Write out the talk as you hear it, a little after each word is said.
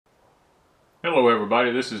Hello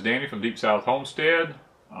everybody, this is Danny from Deep South Homestead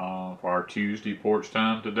for our Tuesday porch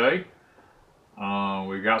time today.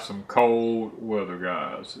 We got some cold weather,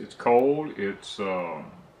 guys. It's cold, it's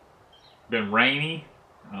been rainy.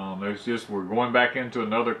 We're going back into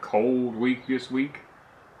another cold week this week.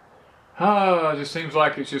 It just seems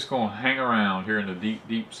like it's just going to hang around here in the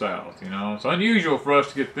deep south, you know. It's unusual for us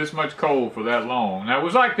to get this much cold for that long. Now it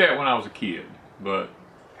was like that when I was a kid, but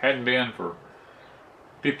hadn't been for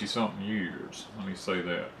 50-something years, let me say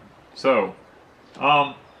that. So,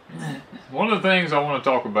 one of the things I want to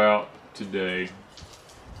talk about today,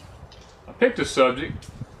 I picked a subject,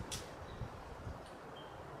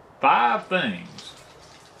 5 things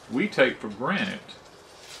we take for granted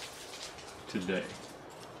today.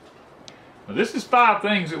 Now, this is 5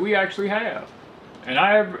 things that we actually have. And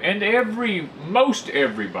most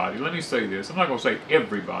everybody, let me say this, I'm not going to say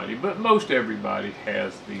everybody, but most everybody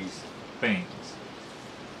has these things.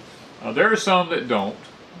 There are some that don't,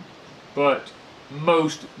 but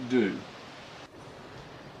most do.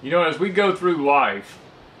 You know, as we go through life,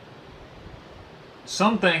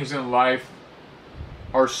 some things in life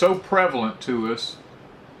are so prevalent to us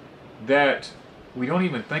that we don't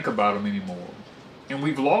even think about them anymore. And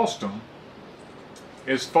we've lost them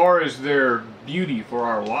as far as their beauty for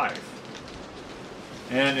our life.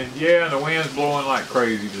 And yeah, the wind's blowing like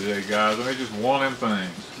crazy today, guys. I mean, just one of them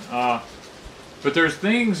things. But there's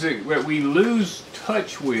things that we lose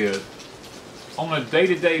touch with on a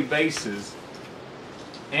day-to-day basis.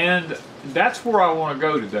 And that's where I want to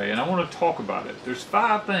go today, and I want to talk about it. There's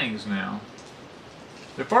 5 things now.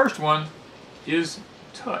 The first one is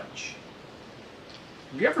touch.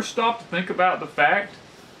 Have you ever stopped to think about the fact,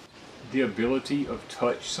 the ability of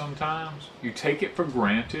touch sometimes? You take it for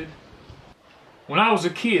granted. When I was a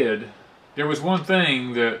kid, there was one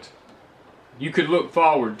thing that you could look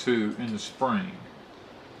forward to in the spring,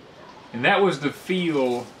 and that was the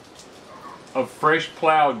feel of fresh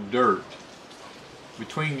plowed dirt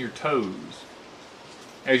between your toes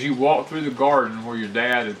as you walked through the garden where your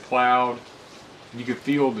dad had plowed. You could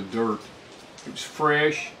feel the dirt. It was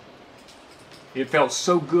fresh. It felt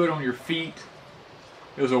so good on your feet.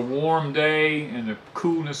 It was a warm day, and the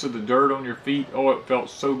coolness of the dirt on your feet, oh, it felt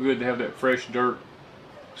so good to have that fresh dirt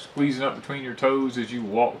squeezing up between your toes as you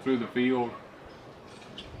walked through the field.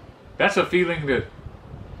 That's a feeling that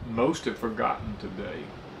most have forgotten today.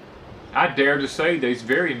 I dare to say there's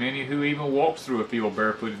very many who even walks through a field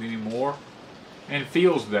barefooted anymore and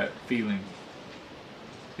feels that feeling.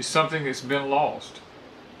 It's something that's been lost.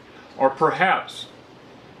 Or perhaps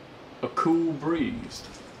a cool breeze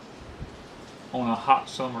on a hot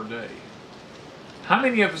summer day. How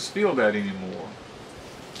many of us feel that anymore?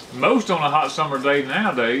 Most on a hot summer day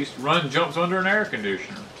nowadays jumps under an air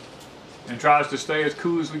conditioner and tries to stay as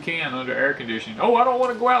cool as we can under air conditioning. Oh, I don't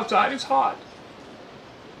want to go outside, it's hot.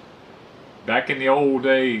 Back in the old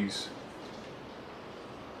days,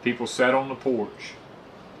 people sat on the porch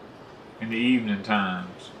in the evening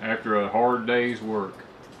times after a hard day's work.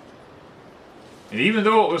 And even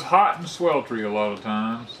though it was hot and sweltering a lot of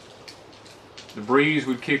times, the breeze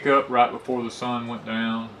would kick up right before the sun went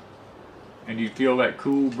down, and you'd feel that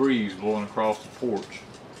cool breeze blowing across the porch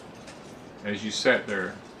as you sat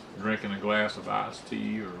there drinking a glass of iced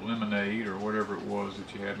tea or lemonade or whatever it was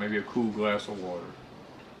that you had, maybe a cool glass of water,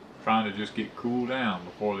 trying to just get cooled down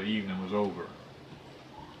before the evening was over.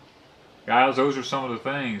 Guys, those are some of the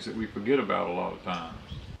things that we forget about a lot of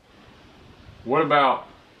times. What about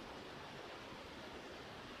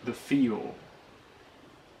the feel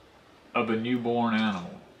of a newborn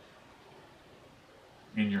animal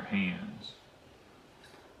in your hands?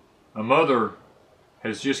 A mother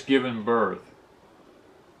has just given birth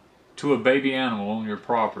to a baby animal on your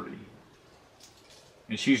property,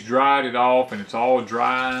 and she's dried it off, and it's all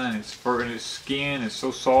dry, and its fur and its skin is so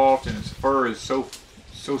soft, and its fur is so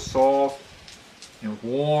soft and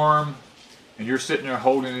warm, and you're sitting there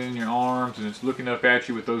holding it in your arms, and it's looking up at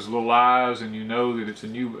you with those little eyes, and you know that it's a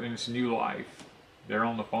new life there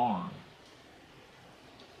on the farm.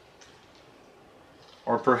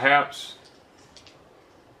 Or perhaps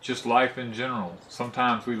just life in general.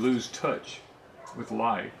 Sometimes we lose touch with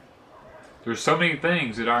life. There's so many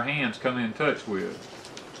things that our hands come in touch with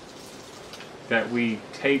that we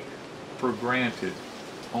take for granted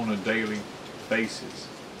on a daily basis.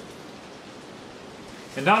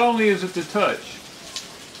 And not only is it the touch,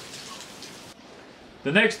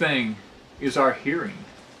 the next thing is our hearing.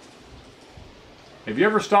 Have you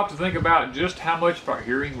ever stopped to think about just how much of our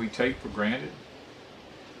hearing we take for granted?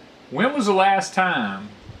 When was the last time,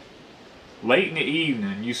 late in the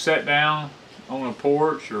evening, you sat down on a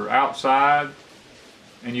porch or outside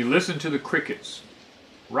and you listened to the crickets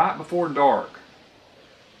right before dark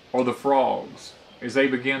or the frogs as they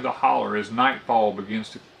begin to holler as nightfall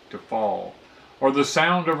begins to fall, or the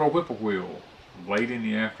sound of a whippoorwill late in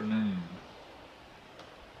the afternoon.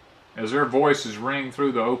 As their voices ring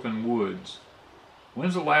through the open woods,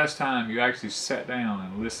 when's the last time you actually sat down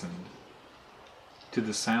and listened to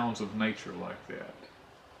the sounds of nature like that?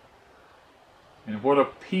 And what a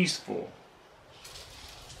peaceful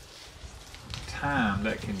time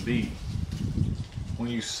that can be when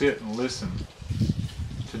you sit and listen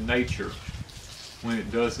to nature when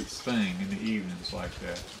it does its thing in the evenings like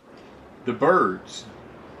that. The birds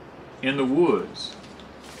in the woods,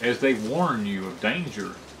 as they warn you of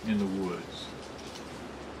danger in the woods.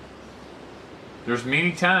 There's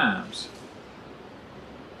many times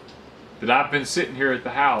that I've been sitting here at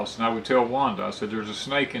the house and I would tell Wanda, I said, there's a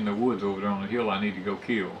snake in the woods over there on the hill I need to go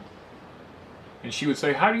kill. And she would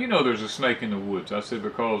say, how do you know there's a snake in the woods? I said,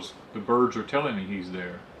 because the birds are telling me he's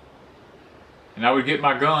there. And I would get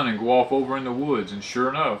my gun and go off over in the woods, and sure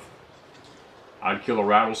enough, I'd kill a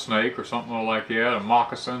rattlesnake or something like that, a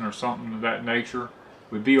moccasin or something of that nature.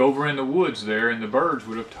 Would be over in the woods there, and the birds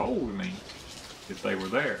would have told me if they were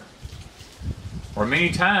there. Or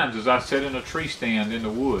many times as I sat in a tree stand in the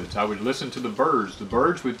woods, I would listen to the birds. The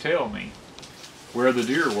birds would tell me where the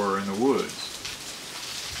deer were in the woods.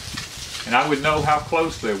 And I would know how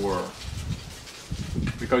close they were.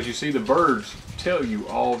 Because you see, the birds tell you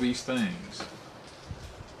all these things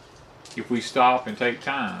if we stop and take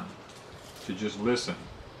time to just listen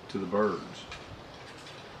to the birds.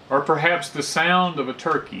 Or perhaps the sound of a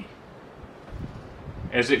turkey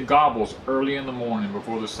as it gobbles early in the morning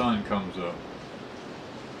before the sun comes up.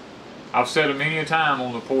 I've sat a many a time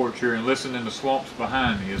on the porch here and listened in the swamps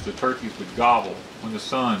behind me as the turkeys would gobble when the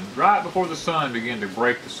sun, right before the sun began to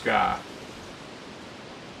break the sky.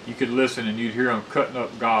 You could listen and you'd hear them cutting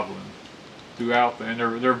up gobbling throughout, and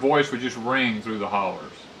their voice would just ring through the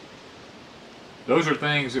hollers. Those are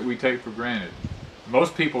things that we take for granted.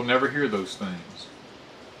 Most people never hear those things.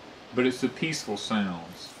 But it's the peaceful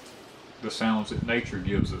sounds, the sounds that nature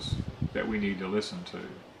gives us, that we need to listen to.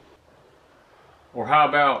 Or how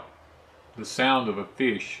about the sound of a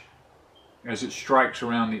fish as it strikes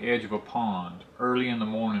around the edge of a pond early in the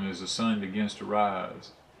morning as the sun begins to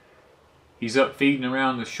rise? He's up feeding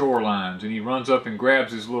around the shorelines, and he runs up and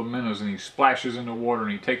grabs his little minnows and he splashes in the water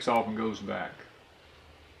and he takes off and goes back.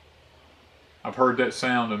 I've heard that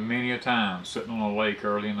sound many a time sitting on a lake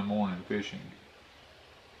early in the morning fishing.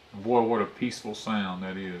 And boy, what a peaceful sound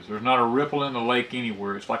that is. There's not a ripple in the lake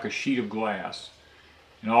anywhere. It's like a sheet of glass.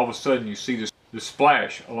 And all of a sudden you see the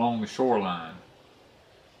splash along the shoreline.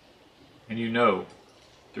 And you know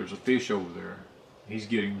there's a fish over there. He's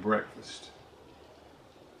getting breakfast.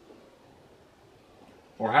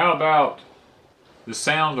 Or how about the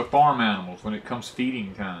sound of farm animals when it comes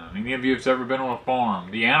feeding time? Any of you have ever been on a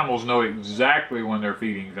farm? The animals know exactly when their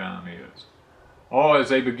feeding time is. Oh, as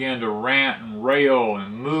they begin to rant and rail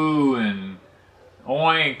and moo and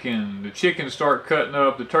oink, and the chickens start cutting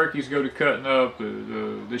up, the turkeys go to cutting up,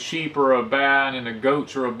 the sheep are a-baaing, and the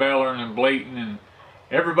goats are a-bellering and blating, and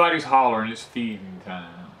everybody's hollering. It's feeding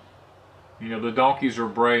time. You know, the donkeys are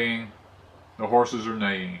braying, the horses are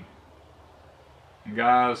neighing. And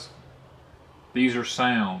guys, these are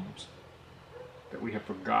sounds that we have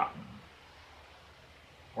forgotten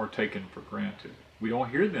or taken for granted. We don't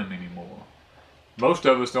hear them anymore. Most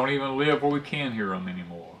of us don't even live where we can hear them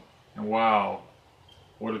anymore. And wow,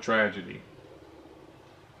 what a tragedy.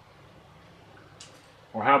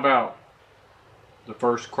 Or how about the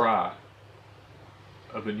first cry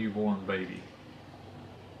of a newborn baby?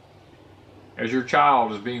 As your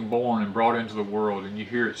child is being born and brought into the world and you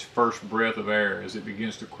hear its first breath of air as it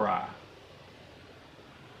begins to cry.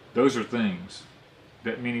 Those are things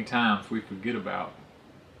that many times we forget about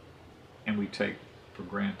and we take for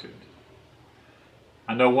granted.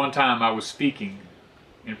 I know one time I was speaking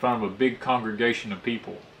in front of a big congregation of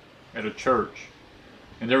people at a church,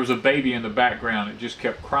 and there was a baby in the background that just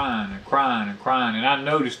kept crying and crying and crying, and I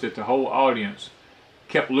noticed that the whole audience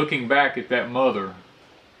kept looking back at that mother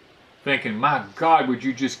thinking, my God, would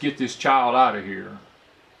you just get this child out of here?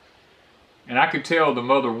 And I could tell the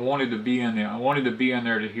mother wanted to be in there. I wanted to be in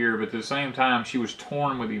there to hear, but at the same time she was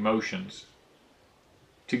torn with emotions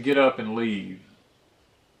to get up and leave.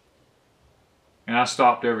 And I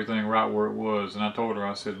stopped everything right where it was, and I told her,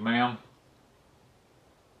 I said, ma'am,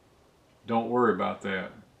 don't worry about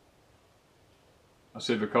that. I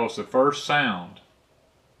said, because the first sound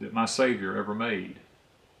that my Savior ever made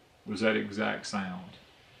was that exact sound.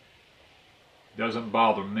 It doesn't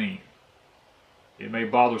bother me. It may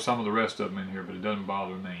bother some of the rest of them in here, but it doesn't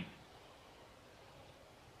bother me.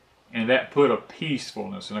 And that put a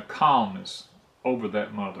peacefulness and a calmness over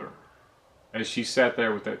that mother as she sat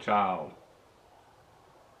there with that child.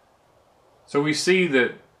 So we see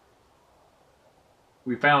that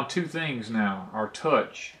we found two things now: our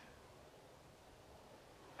touch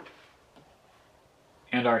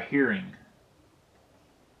and our hearing,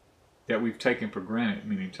 that we've taken for granted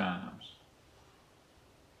many times.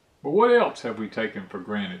 But what else have we taken for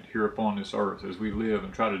granted here upon this earth as we live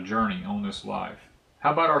and try to journey on this life?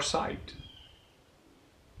 How about our sight?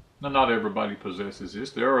 Now, not everybody possesses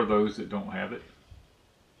this. There are those that don't have it.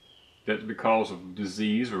 That because of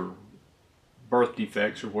disease or birth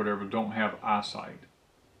defects or whatever, don't have eyesight.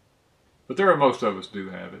 But there are most of us do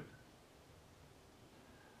have it.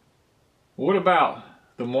 What about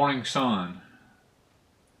the morning sun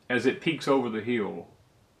as it peeks over the hill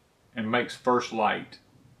and makes first light?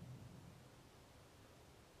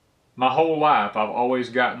 My whole life I've always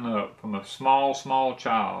gotten up, from a small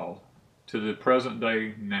child to the present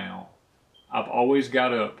day now, I've always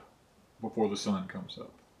got up before the sun comes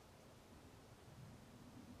up.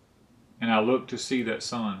 And I look to see that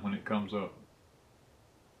sun when it comes up,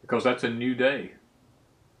 because that's a new day.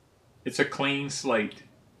 It's a clean slate.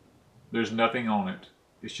 There's nothing on it.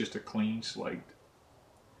 It's just a clean slate.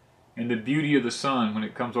 And the beauty of the sun when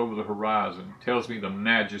it comes over the horizon tells me the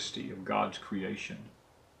majesty of God's creation.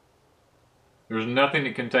 There's nothing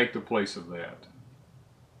that can take the place of that.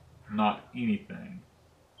 Not anything.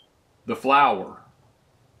 The flower,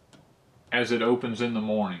 as it opens in the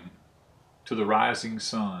morning to the rising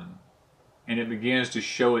sun, and it begins to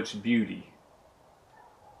show its beauty.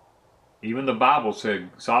 Even the Bible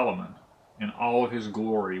said Solomon, in all of his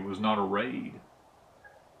glory, was not arrayed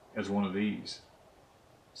as one of these.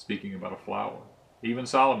 Speaking about a flower. Even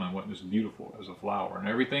Solomon wasn't as beautiful as a flower, and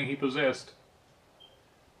everything he possessed.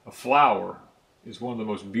 A flower is one of the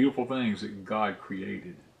most beautiful things that God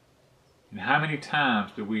created. And how many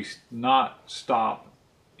times do we not stop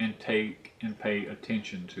and take and pay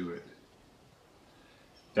attention to it?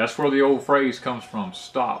 That's where the old phrase comes from: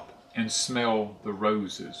 stop and smell the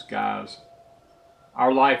roses. Guys,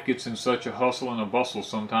 our life gets in such a hustle and a bustle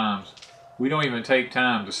sometimes, we don't even take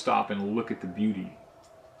time to stop and look at the beauty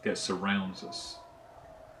that surrounds us.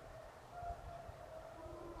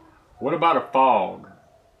 What about a fog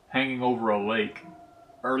hanging over a lake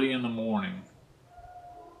early in the morning,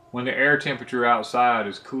 when the air temperature outside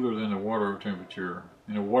is cooler than the water temperature,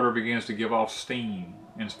 and the water begins to give off steam,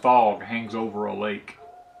 and fog hangs over a lake?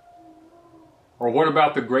 Or what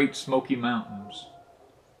about the Great Smoky Mountains?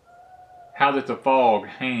 How that the fog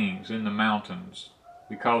hangs in the mountains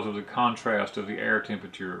because of the contrast of the air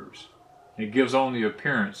temperatures. It gives on the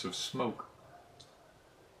appearance of smoke.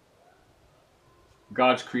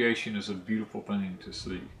 God's creation is a beautiful thing to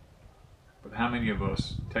see. But how many of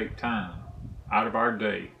us take time out of our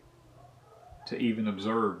day to even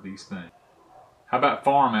observe these things? How about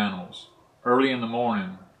farm animals early in the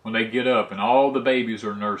morning when they get up and all the babies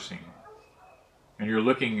are nursing, and you're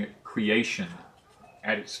looking at creation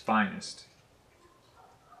at its finest?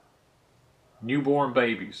 Newborn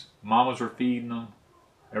babies, mamas are feeding them,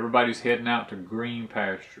 everybody's heading out to green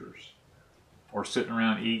pastures, or sitting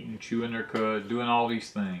around eating, chewing their cud, doing all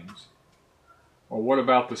these things. Or what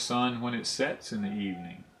about the sun when it sets in the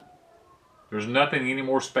evening? There's nothing any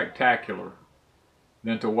more spectacular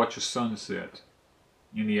than to watch a sunset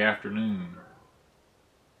in the afternoon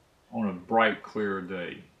on a bright, clear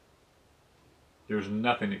day. There's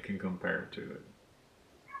nothing that can compare to it.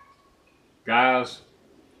 Guys,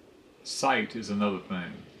 sight is another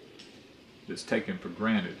thing that's taken for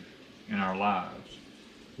granted in our lives.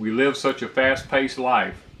 We live such a fast-paced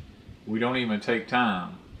life, we don't even take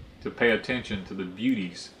time to pay attention to the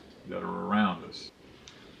beauties that are around us.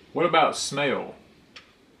 What about smell?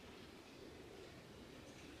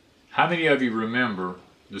 How many of you remember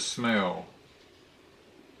the smell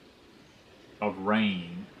of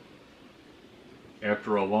rain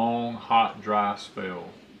after a long, hot, dry spell,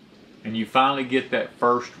 and you finally get that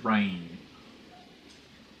first rain?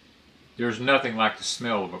 There's nothing like the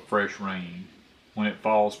smell of a fresh rain when it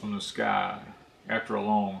falls from the sky after a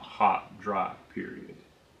long, hot, dry period.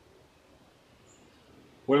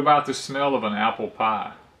 What about the smell of an apple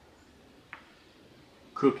pie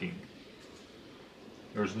cooking?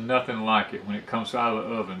 There's nothing like it when it comes out of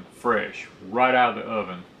the oven fresh, right out of the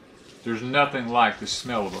oven. There's nothing like the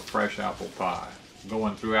smell of a fresh apple pie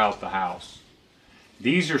going throughout the house.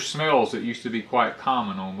 These are smells that used to be quite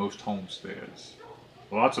common on most homesteads.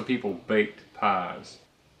 Lots of people baked pies.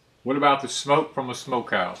 What about the smoke from a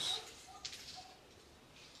smokehouse?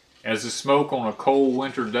 As the smoke on a cold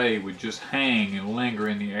winter day would just hang and linger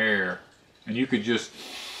in the air, and you could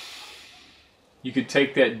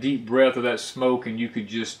take that deep breath of that smoke and you could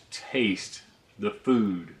just taste the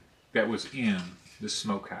food that was in the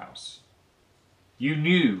smokehouse. You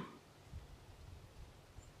knew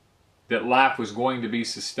that life was going to be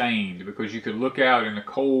sustained because you could look out in a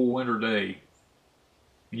cold winter day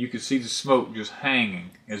and you could see the smoke just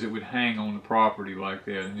hanging as it would hang on the property like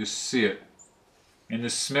that and just sit. And the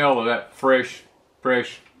smell of that fresh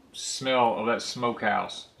smell of that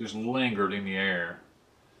smokehouse just lingered in the air.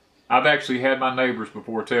 I've actually had my neighbors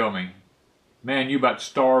before tell me, man, you about to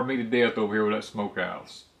starve me to death over here with that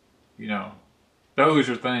smokehouse. You know, those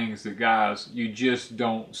are things that, guys, you just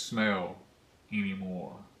don't smell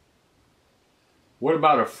anymore. What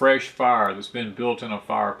about a fresh fire that's been built in a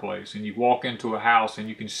fireplace and you walk into a house and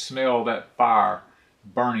you can smell that fire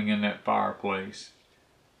burning in that fireplace?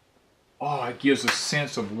 Oh, it gives a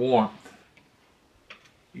sense of warmth.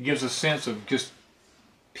 It gives a sense of just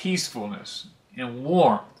peacefulness and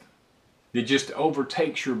warmth that just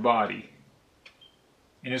overtakes your body.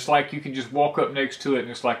 And it's like you can just walk up next to it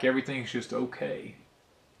and it's like everything's just okay.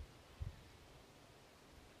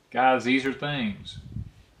 Guys, these are things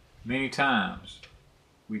many times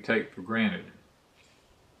we take for granted.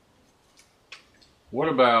 What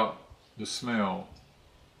about the smell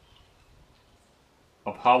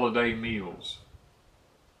of holiday meals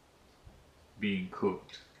being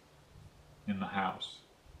cooked in the house?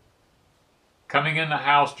 Coming in the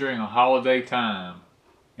house during a holiday time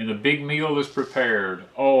and the big meal is prepared.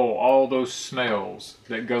 Oh, all those smells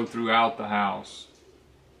that go throughout the house.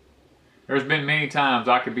 There's been many times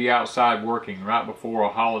I could be outside working right before a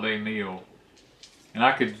holiday meal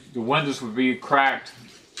and the windows would be cracked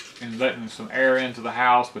and letting some air into the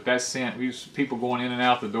house, but that scent, people going in and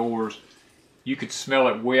out the doors, you could smell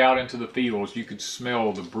it way out into the fields. You could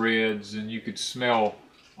smell the breads and you could smell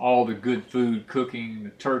all the good food cooking,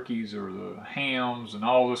 the turkeys or the hams and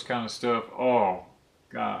all this kind of stuff. Oh,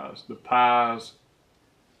 guys, the pies,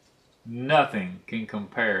 nothing can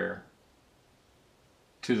compare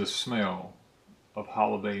to the smell of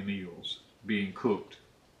holiday meals being cooked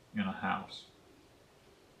in a house.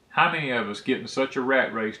 How many of us get in such a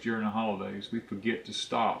rat race during the holidays we forget to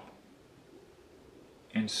stop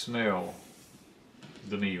and smell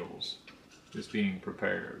the meals that's being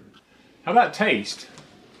prepared? How about taste?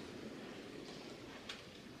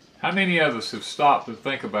 How many of us have stopped to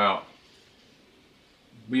think about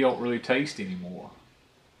we don't really taste anymore?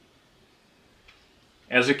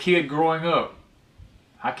 As a kid growing up,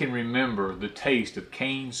 I can remember the taste of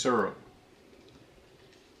cane syrup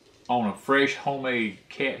on a fresh homemade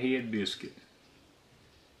cat head biscuit.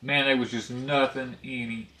 Man, there was just nothing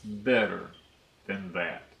any better than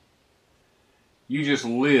that. You just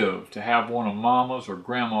lived to have one of Mama's or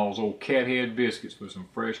Grandma's old cat head biscuits with some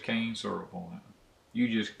fresh cane syrup on it. You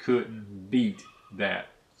just couldn't beat that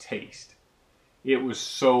taste. It was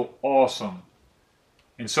so awesome.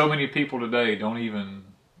 And so many people today don't even,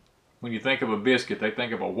 when you think of a biscuit, they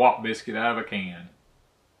think of a Wop biscuit out of a can.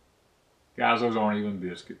 Guys, those aren't even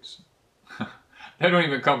biscuits. They don't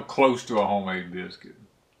even come close to a homemade biscuit.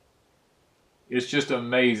 It's just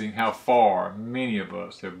amazing how far many of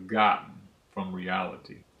us have gotten from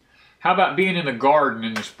reality. How about being in the garden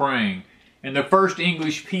in the spring and the first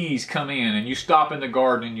English peas come in and you stop in the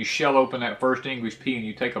garden and you shell open that first English pea and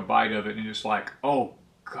you take a bite of it and it's like, oh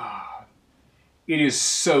God, it is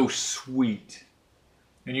so sweet.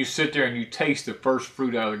 And you sit there and you taste the first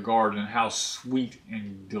fruit out of the garden and how sweet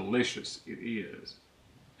and delicious it is.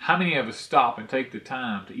 How many of us stop and take the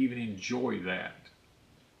time to even enjoy that?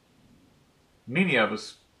 Many of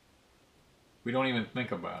us, we don't even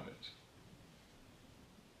think about it.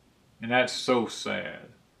 And that's so sad.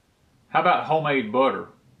 How about homemade butter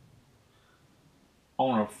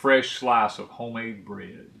on a fresh slice of homemade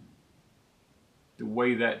bread? The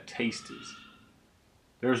way that tastes.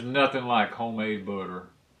 There's nothing like homemade butter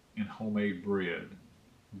and homemade bread.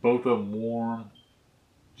 Both of them warm,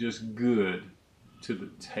 just good to the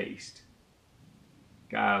taste.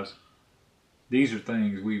 Guys, these are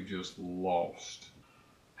things we've just lost.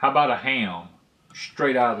 How about a ham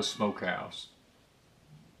straight out of the smokehouse?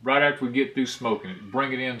 Right after we get through smoking it,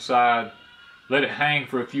 bring it inside, let it hang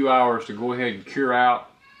for a few hours to go ahead and cure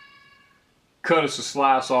out, cut us a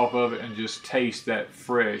slice off of it and just taste that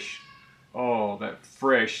fresh, oh, that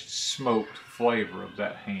fresh smoked flavor of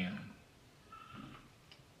that ham.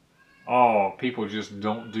 Oh, people just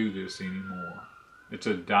don't do this anymore. It's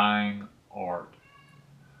a dying art.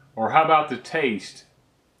 Or how about the taste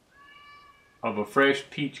of a fresh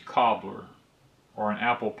peach cobbler or an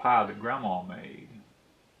apple pie that Grandma made?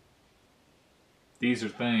 These are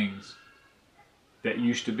things that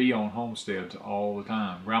used to be on homesteads all the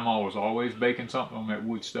time. Grandma was always baking something on that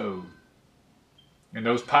wood stove. And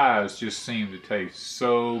those pies just seemed to taste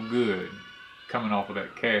so good. coming off of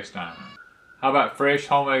that cast iron. How about fresh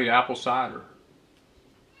homemade apple cider?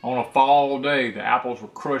 On a fall day, the apples were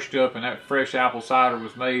crushed up and that fresh apple cider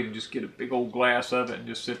was made, and just get a big old glass of it and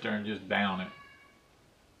just sit there and just down it.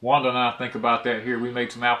 Wanda and I think about that here. We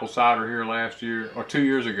made some apple cider here last year, or 2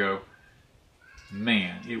 years ago.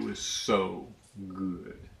 Man, it was so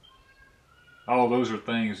good. Oh, those are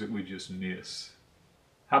things that we just miss.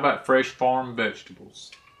 How about fresh farm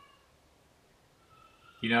vegetables?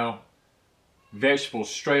 You know, vegetables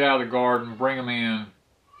straight out of the garden, bring them in,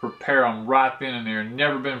 prepare them right then and there,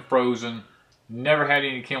 never been frozen, never had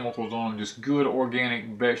any chemicals on them, just good organic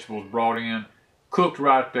vegetables brought in, cooked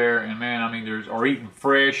right there, and man, I mean, or eaten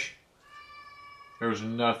fresh, there's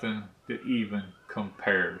nothing that even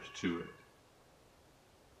compares to it.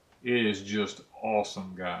 It is just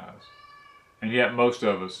awesome, guys. And yet most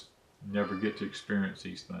of us never get to experience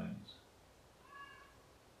these things.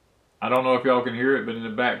 I don't know if y'all can hear it, but in the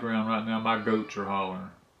background right now, my goats are hollering.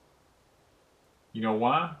 You know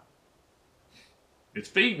why? It's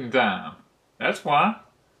feeding time. That's why.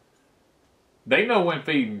 They know when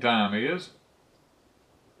feeding time is.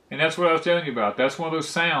 And that's what I was telling you about. That's one of those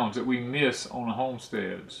sounds that we miss on the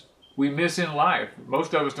homesteads. We miss in life.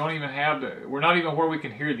 Most of us don't even have we're not even where we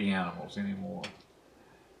can hear the animals anymore.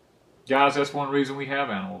 Guys, that's one reason we have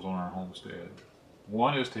animals on our homestead.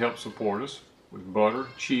 One is to help support us with butter,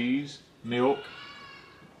 cheese, milk,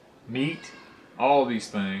 meat, all these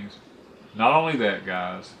things. Not only that,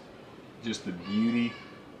 guys, just the beauty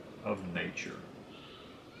of nature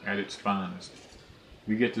at its finest.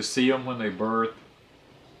 We get to see them when they birth.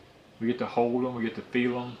 We get to hold them. We get to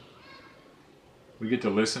feel them. We get to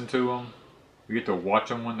listen to them. We get to watch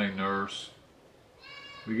them when they nurse.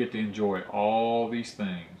 We get to enjoy all these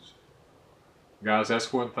things. Guys,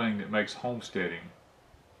 that's one thing that makes homesteading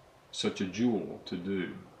such a jewel to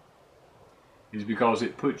do, is because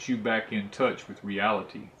it puts you back in touch with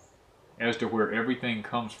reality as to where everything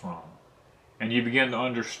comes from. And you begin to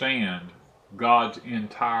understand God's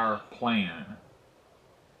entire plan.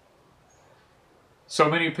 So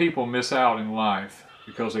many people miss out in life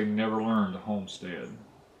because they never learned to homestead.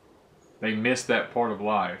 They miss that part of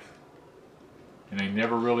life, and they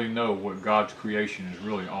never really know what God's creation is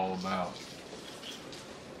really all about.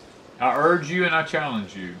 I urge you and I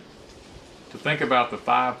challenge you to think about the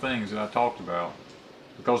 5 things that I talked about,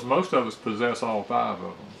 because most of us possess all 5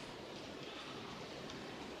 of them.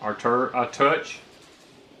 Our touch,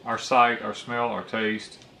 our sight, our smell, our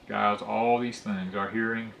taste, guys, all these things, our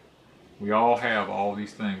hearing, we all have all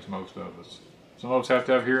these things, most of us. Some of us have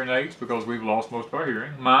to have hearing aids because we've lost most of our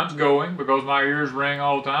hearing. Mine's going because my ears ring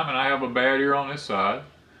all the time and I have a bad ear on this side.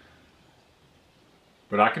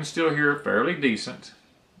 But I can still hear fairly decent.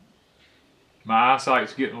 My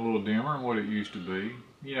eyesight's getting a little dimmer than what it used to be.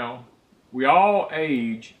 You know, we all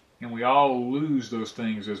age and we all lose those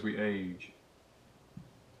things as we age.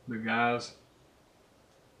 But guys,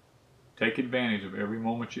 take advantage of every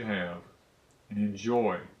moment you have and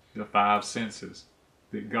enjoy the 5 senses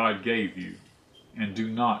that God gave you, and do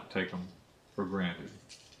not take them for granted.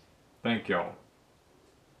 Thank y'all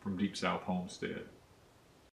from Deep South Homestead.